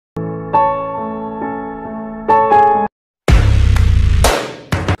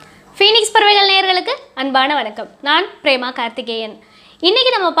Phoenix பறவைகள் நேயர்களுக்கு அன்பான வணக்கம். நான் பிரேமா கார்த்திகேயன்.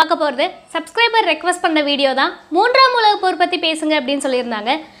 இன்னைக்கு நம்ம பார்க்க போகிறது சப்ஸ்கிரைபர் ரெக்வஸ்ட் பண்ண வீடியோ தான். மூன்றாம் உலகப் போர் பற்றி பேசுங்க அப்படின்னு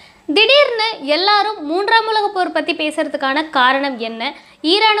சொல்லியிருந்தாங்க. திடீர்னு எல்லாரும் மூன்றாம் உலகப் போர் பற்றி பேசுறதுக்கான காரணம் என்ன?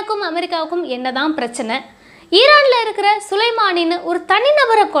 ஈரானுக்கும் அமெரிக்காவுக்கும் என்னதான் பிரச்சனை? ஈரானில் இருக்கிற சுலைமானின்னு ஒரு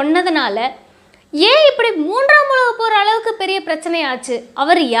தனிநபரை கொன்னதுனால ஏன் இப்படி மூன்றாம் உலகப் போர் அளவுக்கு பெரிய பிரச்சனையாச்சு?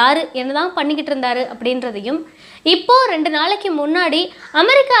 அவர் யார், என்னதான் பண்ணிக்கிட்டு இருந்தாரு அப்படின்றதையும், இப்போது 2 நாளைக்கு முன்னாடி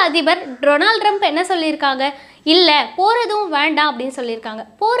அமெரிக்க அதிபர் டொனால்ட் ட்ரம்ப் என்ன சொல்லியிருக்காங்க? இல்லை, போர் எதுவும் வேண்டாம் அப்படின்னு சொல்லியிருக்காங்க.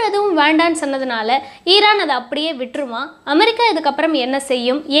 போர் எதுவும் வேண்டான்னு சொன்னதுனால ஈரான் அதை அப்படியே விட்டுருமா? அமெரிக்கா இதுக்கப்புறம் என்ன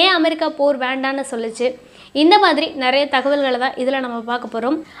செய்யும்? ஏன் அமெரிக்கா போர் வேண்டான்னு சொல்லிச்சு? இந்த மாதிரி நிறைய தகவல்களை தான் இதில் நம்ம பார்க்க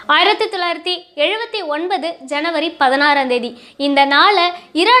போகிறோம். 1979 ஜனவரி 16 இந்த நாளை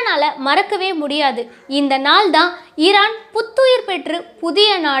ஈரானால் மறக்கவே முடியாது. இந்த நாள் தான் ஈரான் புத்துயிர் பெற்று புதிய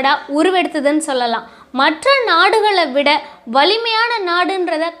நாடாக உருவெடுத்ததுன்னு சொல்லலாம். மற்ற நாடுகளை விட வலிமையான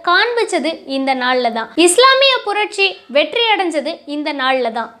நாடுன்றதை காண்பிச்சது இந்த நாளில் தான். இஸ்லாமிய புரட்சி வெற்றி அடைஞ்சது இந்த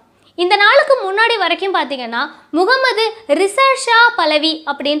நாளில் தான். இந்த நாளுக்கு முன்னாடி வரைக்கும் பார்த்தீங்கன்னா முகமது ரிசா ஷா பலவி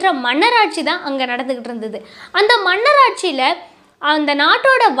அப்படின்ற மன்னராட்சி தான் அங்கே நடந்துக்கிட்டு இருந்தது. அந்த மன்னராட்சியில் அந்த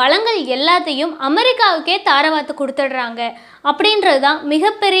நாட்டோட வளங்கள் எல்லாத்தையும் அமெரிக்காவுக்கே தாரவாத்து கொடுத்துடுறாங்க அப்படின்றது தான்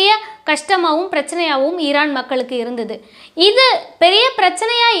மிகப்பெரிய கஷ்டமாகவும் பிரச்சனையாகவும் ஈரான் மக்களுக்கு இருந்தது. இது பெரிய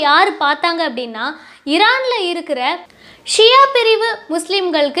பிரச்சனையாக யார் பார்த்தாங்க அப்படின்னா, ஈரானில் இருக்கிற ஷியா பிரிவு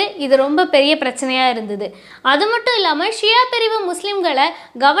முஸ்லீம்களுக்கு இது ரொம்ப பெரிய பிரச்சனையாக இருந்தது. அது மட்டும் இல்லாமல் ஷியா பிரிவு முஸ்லீம்களை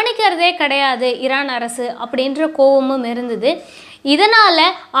கவனிக்கிறதே கிடையாது ஈரான் அரசு அப்படின்ற கோபமும் இருந்தது. இதனால்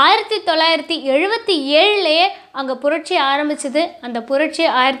 1977 அங்கே புரட்சி ஆரம்பிச்சது. அந்த புரட்சி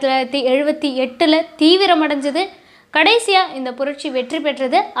 1978 தீவிரமடைஞ்சது. கடைசியாக இந்த புரட்சி வெற்றி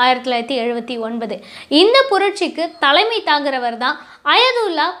பெற்றது 1979. இந்த புரட்சிக்கு தலைமை தாங்குறவர் தான்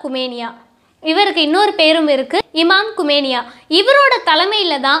அயதுல்லா குமேனியா. இவருக்கு இன்னொரு பேரும் இருக்கு, இமாம் குமேனியா. இவரோட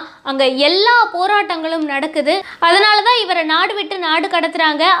தலைமையில தான் அங்க எல்லா போராட்டங்களும் நடக்குது. அதனால தான் இவரை நாடு விட்டு நாடு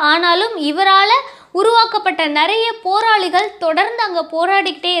கடத்துறாங்க. ஆனாலும் இவரால் உருவாக்கப்பட்ட நிறைய போராளிகள் தொடர்ந்து அங்கே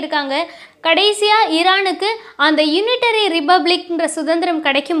போராடிக்கிட்டே இருக்காங்க. கடைசியாக ஈரானுக்கு அந்த யூனிட்டரி ரிப்பப்ளிக்ன்ற சுதந்திரம்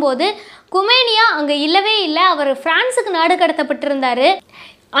கிடைக்கும்போது குமேனியா அங்கே இல்லவே இல்லை. அவர் பிரான்ஸுக்கு நாடு கடத்தப்பட்டிருந்தார்.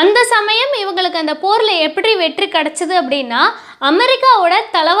 அந்த சமயம் இவங்களுக்கு அந்த போரில் எப்படி வெற்றி கிடச்சிது அப்படின்னா, அமெரிக்காவோட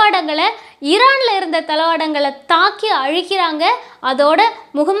தளவாடங்களை, ஈரானில் இருந்த தளவாடங்களை தாக்கி அழிக்கிறாங்க. அதோட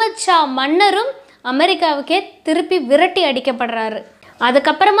முகமது ஷா மன்னரும் அமெரிக்காவுக்கே திருப்பி விரட்டி அடிக்கப்படுறாரு.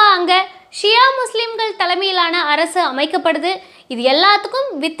 அதுக்கப்புறமா அங்கே ஷியா முஸ்லீம்கள் தலைமையிலான அரசு அமைக்கப்படுது. இது எல்லாத்துக்கும்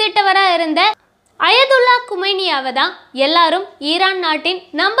வித்திட்டவராக இருந்த அயதுல்லா குமேனியாவை தான் எல்லாரும் ஈரான் நாட்டின்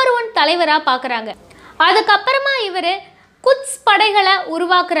நம்பர் 1 தலைவராக பார்க்குறாங்க. அதுக்கப்புறமா இவர் குத்ஸ் படைகளை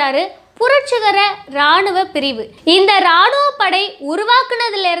உருவாக்குறாரு, புரட்சிகர இராணுவ பிரிவு. இந்த இராணுவ படை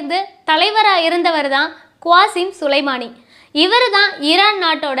உருவாக்குனதுலேருந்து தலைவராக இருந்தவர் தான் குவாசிம் சுலைமானி. இவர் தான் ஈரான்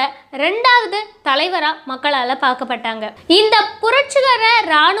நாட்டோட 2வது தலைவராக மக்களால் பார்க்கப்பட்டாங்க. இந்த புரட்சிகர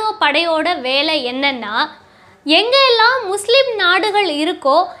இராணுவ படையோட வேலை என்னன்னா, எங்கெல்லாம் முஸ்லீம் நாடுகள்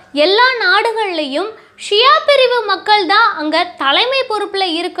இருக்கோ எல்லா நாடுகள்லையும் ஷியா பிரிவு மக்கள் தான் அங்கே தலைமை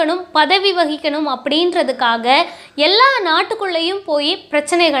பொறுப்பில் இருக்கணும், பதவி வகிக்கணும் அப்படின்றதுக்காக எல்லா நாட்டுக்குள்ளேயும் போய்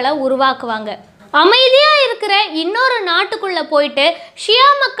பிரச்சனைகளை உருவாக்குவாங்க. அமைதியாக இருக்கிற இன்னொரு நாட்டுக்குள்ளே போயிட்டு ஷியா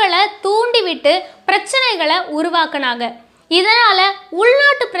மக்களை தூண்டி விட்டு பிரச்சனைகளை உருவாக்குனாங்க. இதனால்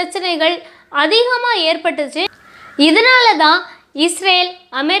உள்நாட்டு பிரச்சனைகள் அதிகமாக ஏற்பட்டுச்சு. இதனால தான் இஸ்ரேல்,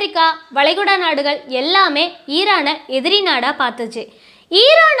 அமெரிக்கா, வளைகுடா நாடுகள் எல்லாமே ஈரானை எதிரி நாடாக பார்த்துச்சு.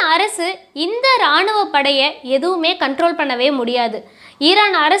 ஈரான் அரசு இந்த இராணுவ படையை எதுவுமே கண்ட்ரோல் பண்ணவே முடியாது.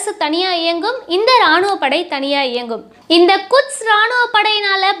 ஈரான் அரசு தனியாக இயங்கும், இந்த இராணுவ படை தனியாக இயங்கும். இந்த குத்ஸ் இராணுவ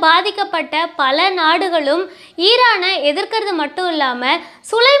படையினால் பாதிக்கப்பட்ட பல நாடுகளும் ஈரானை எதிர்க்கிறது மட்டும் இல்லாமல்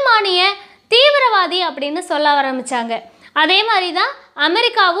சுலைமானிய தீவிரவாதி அப்படின்னு சொல்ல ஆரம்பித்தாங்க. அதே மாதிரி தான்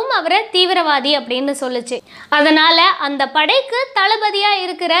அமெரிக்காவும் அவரை தீவிரவாதி அப்படின்னு சொல்லுச்சு. அதனால் அந்த படைக்கு தளபதியாக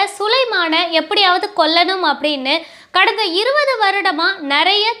இருக்கிற சுலைமானை எப்படியாவது கொல்லணும் அப்படின்னு கடந்த 20 வருடமாக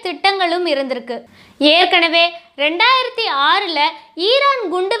நிறைய திட்டங்களும் இருந்திருக்கு. ஏற்கனவே 2006 ஈரான்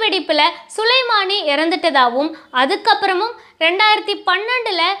குண்டுவெடிப்பில் சுலைமானி இறந்துட்டதாகவும், அதுக்கப்புறமும்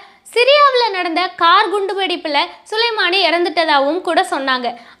 2012 சிரியாவில் நடந்த கார் குண்டுவெடிப்பில் சுலைமானி இறந்துட்டதாகவும் கூட சொன்னாங்க.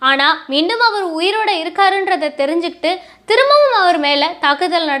 ஆனால் மீண்டும் அவர் உயிரோடு இருக்காருன்றதை தெரிஞ்சுக்கிட்டு திரும்பவும் அவர் மேலே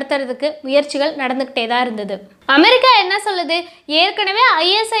தாக்குதல் நடத்துறதுக்கு முயற்சிகள் நடந்துக்கிட்டே தான் இருந்தது. அமெரிக்கா என்ன சொல்லுது? ஏற்கனவே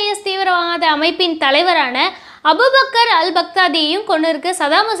ISIS தீவிரவாத அமைப்பின் தலைவரான அபுபக்கர் அல் பக்தாதியையும் கொண்டு இருக்கு,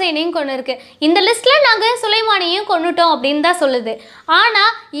 சதாம் ஹுசைனையும் கொண்டு இருக்கு. இந்த லிஸ்ட்டில் நாங்கள் சுலைமானியையும் கொண்டுட்டோம் அப்படின்னு தான் சொல்லுது.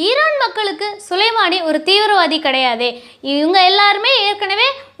 ஆனால் ஈரான் மக்களுக்கு சுலைமானி ஒரு தீவிரவாதி கிடையாதே. இவங்க எல்லாருமே ஏற்கனவே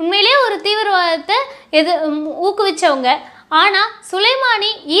உண்மையிலே ஒரு தீவிரவாதத்தை ஊக்குவிச்சவங்க. ஆனால் சுலைமானி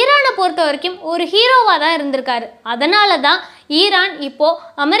ஈரானை பொறுத்த வரைக்கும் ஒரு ஹீரோவாக தான் இருந்திருக்காரு. அதனால தான் ஈரான் இப்போ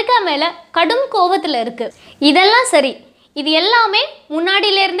அமெரிக்கா மேலே கடும் கோபத்தில் இருக்குது. இதெல்லாம் சரி, இது எல்லாமே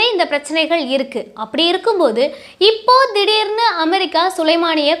முன்னாடியிலேருந்தே இந்த பிரச்சனைகள் இருக்குது. அப்படி இருக்கும்போது இப்போ திடீர்னு அமெரிக்கா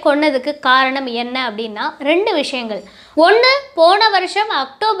சுலைமானியை கொன்னதுக்கு காரணம் என்ன அப்படின்னா 2 விஷயங்கள். ஒன்று, போன வருஷம்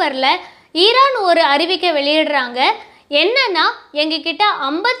அக்டோபரில் ஈரான் ஒரு அறிவிக்கை வெளியிடுறாங்க. என்னன்னா, எங்ககிட்ட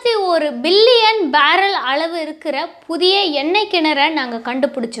 51 பில்லியன் பேரல் அளவு இருக்கிற புதிய எண்ணெய் கிணறை நாங்கள்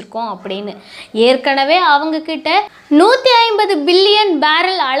கண்டுபிடிச்சிருக்கோம் அப்படின்னு. ஏற்கனவே அவங்கக்கிட்ட 150 பில்லியன்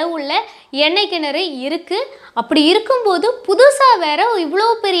பேரல் அளவுள்ள எண்ணெய் கிணறு இருக்குது. அப்படி இருக்கும்போது புதுசாக வேற இவ்வளோ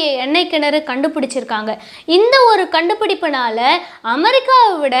பெரிய எண்ணெய் கிணறு கண்டுபிடிச்சிருக்காங்க. இந்த ஒரு கண்டுபிடிப்புனால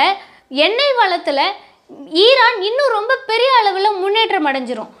அமெரிக்காவை விட எண்ணெய் வளத்தில் ஈரான் இன்னும் ரொம்ப பெரிய அளவில் முன்னேற்றம்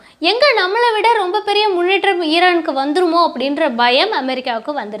அடைஞ்சிரும். எங்கே நம்மளை விட ரொம்ப பெரிய முன்னேற்றம் ஈரானுக்கு வந்துருமோ அப்படின்ற பயம்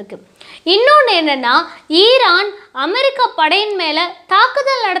அமெரிக்காவுக்கு வந்திருக்கு. இன்னொன்று என்னென்னா, ஈரான் அமெரிக்கா படையின் மேலே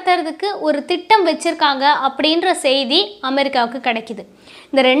தாக்குதல் நடத்துறதுக்கு ஒரு திட்டம் வச்சுருக்காங்க அப்படின்ற செய்தி அமெரிக்காவுக்கு கிடைக்கிது.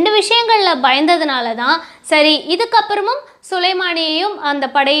 இந்த 2 விஷயங்களில் பயந்ததுனால தான் சரி, இதுக்கப்புறமும் சுலைமானியையும் அந்த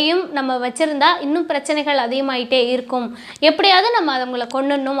படையையும் நம்ம வச்சுருந்தா இன்னும் பிரச்சனைகள் அதிகமாகிட்டே இருக்கும், எப்படியாவது நம்ம அவங்கள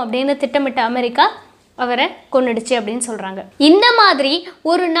கொண்டுடணும் அப்படின்னு திட்டமிட்ட அமெரிக்கா அவரை கொன்னுடுச்சு அப்படின்னு சொல்கிறாங்க. இந்த மாதிரி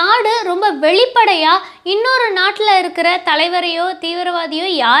ஒரு நாடு ரொம்ப வெளிப்படையாக இன்னொரு நாட்டில் இருக்கிற தலைவரையோ தீவிரவாதியோ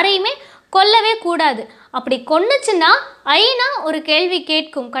யாரையுமே கொல்லவே கூடாது. அப்படி கொன்னுச்சுன்னா ஐநா ஒரு கேள்வி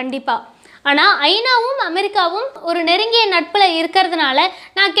கேட்கும் கண்டிப்பாக. ஆனால் ஐநாவும் அமெரிக்காவும் ஒரு நெருங்கிய நட்பில் இருக்கிறதுனால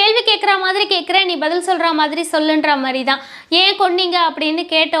நான் கேள்வி கேட்குற மாதிரி கேட்குறேன், நீ பதில் சொல்கிற மாதிரி சொல்லுன்ற மாதிரி தான். ஏன் கொன்னீங்க அப்படின்னு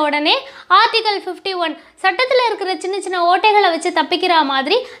கேட்ட உடனே ஆர்டிகல் 51 சட்டத்தில் இருக்கிற சின்ன சின்ன ஓட்டைகளை வச்சு தப்பிக்கிற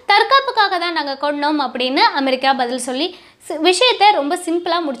மாதிரி தற்காப்புக்காக தான் நாங்கள் கொன்னோம் அப்படின்னு அமெரிக்கா பதில் சொல்லி விஷயத்தை ரொம்ப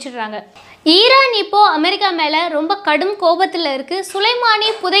சிம்பிளாக முடிச்சிடுறாங்க. ஈரான் இப்போது அமெரிக்கா மேலே ரொம்ப கடும் கோபத்தில் இருக்குது. சுலைமானி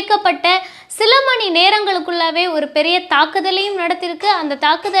புதைக்கப்பட்ட சில மணி நேரங்களுக்குள்ளாவே ஒரு பெரிய தாக்குதலையும் நடத்திருக்கு. அந்த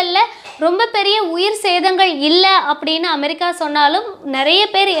தாக்குதலில் ரொம்ப பெரிய உயிர் சேதங்கள் இல்லை அப்படின்னு அமெரிக்கா சொன்னாலும் நிறைய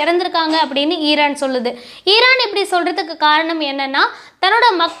பேர் இறந்துருக்காங்க அப்படின்னு ஈரான் சொல்லுது. ஈரான் இப்படி சொல்கிறதுக்கு காரணம் என்னென்னா, தன்னோட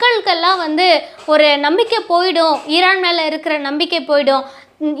மக்களுக்கெல்லாம் ஒரு நம்பிக்கை போயிடும், ஈரான் மேலே இருக்கிற நம்பிக்கை போயிடும்.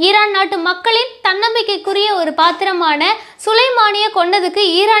 ஈரான் நாட்டு மக்களின் தன்னம்பிக்கைக்குரிய ஒரு பாத்திரமான சுலைமானியை கொண்டதுக்கு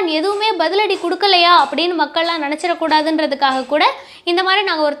ஈரான் எதுவுமே பதிலடி கொடுக்கலையா அப்படின்னு மக்கள்லாம் நினச்சிடக்கூடாதுன்றதுக்காக கூட இந்த மாதிரி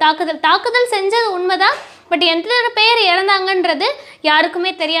நாங்கள் ஒரு தாக்குதல் செஞ்சது உண்மைதான், பட் எத்தனை பேர் இறந்தாங்கன்றது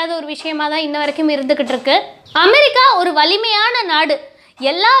யாருக்குமே தெரியாத ஒரு விஷயமா தான் இன்ன வரைக்கும் இருந்துக்கிட்டு இருக்கு. அமெரிக்கா ஒரு வலிமையான நாடு,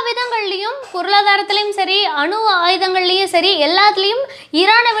 எல்லா விதங்கள்லையும் பொருளாதாரத்துலேயும் சரி, அணு ஆயுதங்கள்லேயும் சரி, எல்லாத்துலேயும்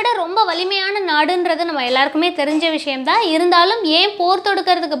ஈரானை விட ரொம்ப வலிமையான நாடுன்றது நம்ம எல்லாருக்குமே தெரிஞ்ச விஷயம்தான். இருந்தாலும் ஏன் போர்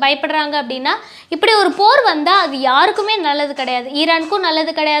தொடுக்கிறதுக்கு பயப்படுறாங்க அப்படின்னா, இப்படி ஒரு போர் வந்தால் அது யாருக்குமே நல்லது கிடையாது. ஈரானுக்கும்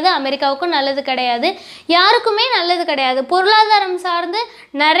நல்லது கிடையாது, அமெரிக்காவுக்கும் நல்லது கிடையாது, யாருக்குமே நல்லது கிடையாது. பொருளாதாரம் சார்ந்து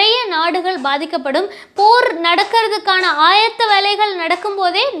நிறைய நாடுகள் பாதிக்கப்படும். போர் நடக்கிறதுக்கான ஆயத்த வேலைகள்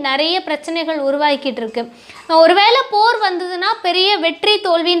நடக்கும்போதே நிறைய பிரச்சனைகள் உருவாக்கிட்டு இருக்கு. ஒருவேளை போர் வந்ததுன்னா பெரிய வெற்றி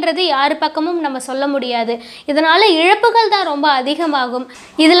தோல்வின்றது யார் பக்கமும் நம்ம சொல்ல முடியாது. இதனால் இழப்புகள் தான் ரொம்ப அதிகமாகும்.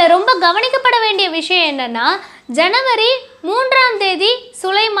 இதில் ரொம்ப கவனிக்கப்பட வேண்டிய விஷயம் என்னென்னா, ஜனவரி 3ஆம் தேதி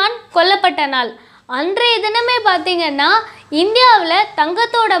சுலைமான் கொல்லப்பட்ட நாள். அன்றைய தினமே பார்த்திங்கன்னா இந்தியாவில்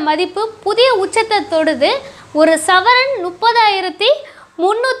தங்கத்தோட மதிப்பு புதிய உச்சத்தை தொடுது. ஒரு சவரன்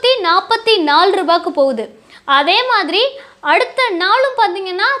 30,344 ரூபாய்க்கு போகுது. அதே மாதிரி அடுத்த நாளும்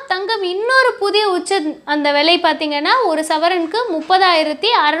பார்த்திங்கன்னா தங்கம் இன்னொரு புதிய உச்ச அந்த விலை பார்த்திங்கன்னா ஒரு சவரனுக்கு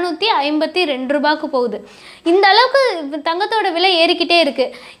 30,652 ரூபாய்க்கு போகுது. இந்த அளவுக்கு தங்கத்தோட விலை ஏறிக்கிட்டே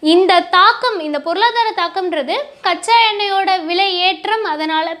இருக்குது. இந்த தாக்கம், இந்த பொருளாதார தாக்கம்ன்றது கச்சா எண்ணெயோட விலை ஏற்றம்,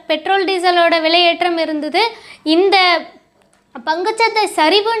 அதனால் பெட்ரோல் டீசலோட விலை ஏற்றம் இருந்தது. இந்த பங்குச்சந்தை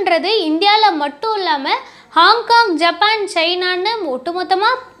சரிவுன்றது இந்தியாவில் மட்டும் இல்லாமல் ஹாங்காங், ஜப்பான், சைனான்னு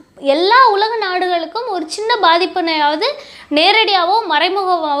ஒட்டுமொத்தமாக எல்லா உலக நாடுகளுக்கும் ஒரு சின்ன பாதிப்பினையாவது நேரடியாகவோ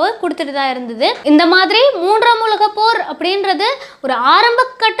மறைமுகமாகவோ கொடுத்துட்டு தான் இருந்தது. இந்த மாதிரி 3ஆம் உலக போர் அப்படின்றது ஒரு ஆரம்ப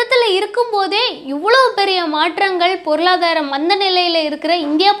கட்டத்தில் இருக்கும்போதே இவ்வளோ பெரிய மாற்றங்கள், பொருளாதார மந்த நிலையில் இருக்கிற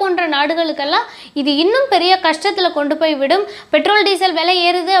இந்தியா போன்ற நாடுகளுக்கெல்லாம் இது இன்னும் பெரிய கஷ்டத்தில் கொண்டு போய் விடும். பெட்ரோல் டீசல் விலை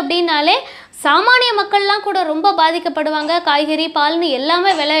ஏறுது அப்படின்னாலே சாமானிய மக்கள்லாம் கூட ரொம்ப பாதிக்கப்படுவாங்க. காய்கறி, பால்னு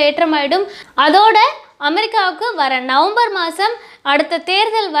எல்லாமே விலை ஏற்றமாயிடும். அதோட அமெரிக்காவுக்கு வர நவம்பர் மாதம் அடுத்த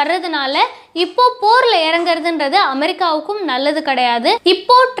தேர்தல் வர்றதுனால இப்போ போரில் இறங்குறதுன்றது அமெரிக்காவுக்கும் நல்லது கிடையாது.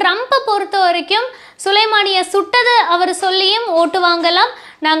 இப்போ ட்ரம்ப்பை பொறுத்த வரைக்கும் சுலைமானியை சுட்டது அவர் சொல்லியும் ஓட்டு வாங்கலாம்,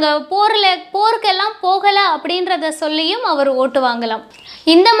 நாங்கள் போருக்கெல்லாம் போகலை அப்படின்றத சொல்லியும் அவர் ஓட்டு வாங்கலாம்.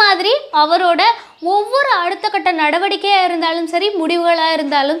 இந்த மாதிரி அவரோட ஒவ்வொரு அடுத்த கட்ட நடவடிக்கையாக இருந்தாலும் சரி, முடிவுகளாக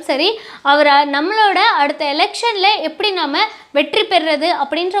இருந்தாலும் சரி, அவர் நம்மளோட அடுத்த எலெக்ஷனில் எப்படி நம்ம வெற்றி பெறுறது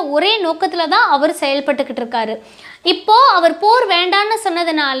அப்படின்ற ஒரே நோக்கத்தில் தான் அவர் செயல்பட்டுக்கிட்டு இருக்காரு. இப்போது அவர் போர் வேண்டான்னு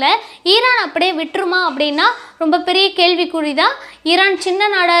சொன்னதுனால ஈரான் அப்படியே விட்டுருமா அப்படின்னா ரொம்ப பெரிய கேள்விக்குறி தான். ஈரான் சின்ன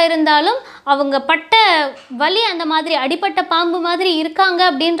நாடாக இருந்தாலும் அவங்க பட்ட வலி அந்த மாதிரி அடிப்பட்ட பாம்பு மாதிரி இருக்காங்க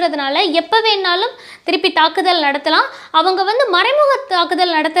அப்படின்றதுனால எப்போ வேணாலும் திருப்பி தாக்குதல் நடத்தலாம். அவங்க வந்து மறைமுக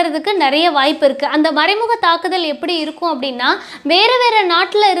தாக்குதல் நடத்துறதுக்கு நிறைய வாய்ப்பு இருக்குது. அந்த மறைமுக தாக்குதல் எப்படி இருக்கும் அப்படின்னா, வேறு வேறு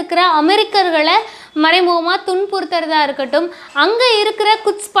நாட்டில் இருக்கிற அமெரிக்கர்களை மறைமுகமாக துன்புறுத்துறதா இருக்கட்டும், அங்கே இருக்கிற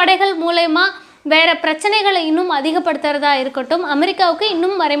குட்ஸ் படைகள் மூலயமா வேறு பிரச்சனைகளை இன்னும் அதிகப்படுத்துறதா இருக்கட்டும், அமெரிக்காவுக்கு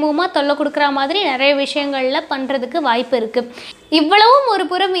இன்னும் மறைமுகமாக தொல்லை கொடுக்குற மாதிரி நிறைய விஷயங்களில் பண்ணுறதுக்கு வாய்ப்பு இருக்குது. இவ்வளவும் ஒரு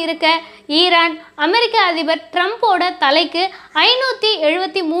புறம் இருக்க, ஈரான் அமெரிக்க அதிபர் ட்ரம்ப்போட தலைக்கு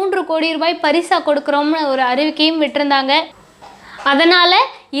 573 கோடி ரூபாய் பரிசாக கொடுக்குறோம்னு ஒரு அறிவிக்கையும் விட்டிருந்தாங்க. அதனால்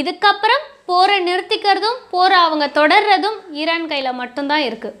இதுக்கப்புறம் போரை நிறுத்திக்கிறதும் போரை அவங்க தொடர்றதும் ஈரான் கையில் மட்டும்தான்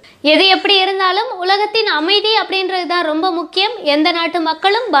இருக்குது. எது எப்படி இருந்தாலும் உலகத்தின் அமைதி அப்படின்றது தான் ரொம்ப முக்கியம். எந்த நாட்டு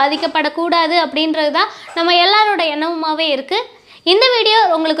மக்களும் பாதிக்கப்படக்கூடாது அப்படின்றது தான் நம்ம எல்லாரோட எண்ணமாகவே இருக்குது. இந்த வீடியோ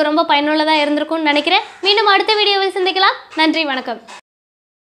உங்களுக்கு ரொம்ப பயனுள்ளதாக இருந்திருக்கும்னு நினைக்கிறேன். மீண்டும் அடுத்த வீடியோவில் சந்திக்கலாம். நன்றி, வணக்கம்.